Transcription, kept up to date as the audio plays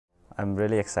I'm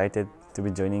really excited to be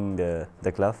joining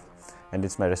the club, and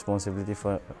it's my responsibility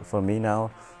for me now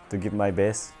to give my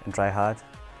best and try hard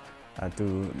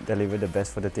to deliver the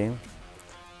best for the team.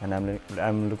 And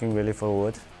I'm looking really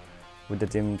forward with the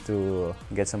team to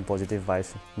get some positive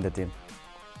vibes in the team.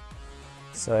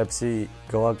 So FC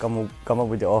Goa come up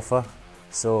with the offer.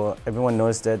 So everyone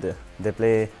knows that they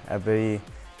play a very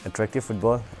attractive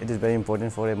football. It is very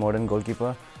important for a modern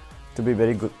goalkeeper to be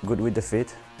very good with the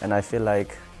feet, and I feel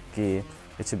like it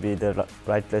should be the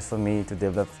right place for me to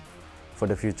develop for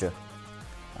the future.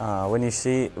 When you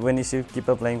see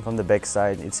keeper playing from the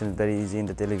backside, it's very easy in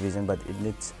the television, but it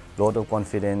needs a lot of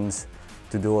confidence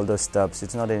to do all those steps.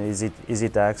 It's not an easy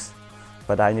task,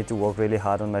 but I need to work really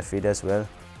hard on my feet as well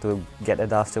to get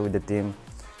adapted with the team,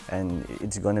 and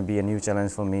it's going to be a new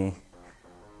challenge for me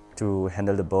to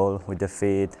handle the ball with the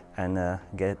feet and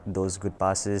get those good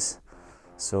passes.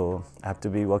 So I have to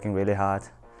be working really hard,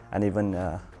 and even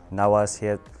Nawaz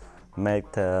here made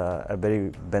a very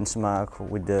benchmark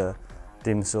with the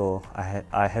team, so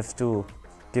I have to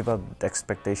give up the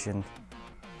expectation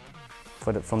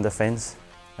from the fans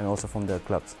and also from the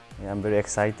clubs. Yeah, I'm very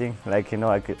exciting. Like,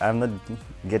 I'm not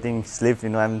getting sleep.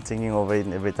 I'm thinking over it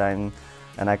every time,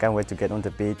 and I can't wait to get on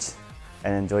the pitch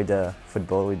and enjoy the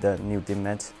football with the new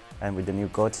teammates and with the new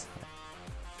coach.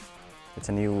 It's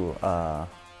a new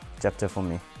chapter for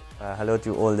me. Hello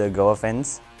to all the Goa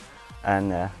fans,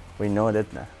 and we know that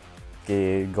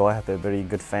Goa have a very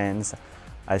good fans.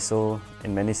 I saw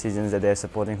in many seasons that they are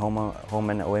supporting home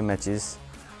and away matches,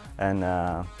 and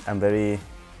I'm very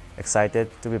excited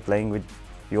to be playing with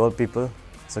you all people.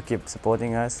 So keep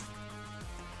supporting us.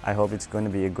 I hope it's going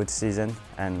to be a good season,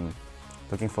 and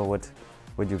looking forward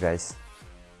with you guys.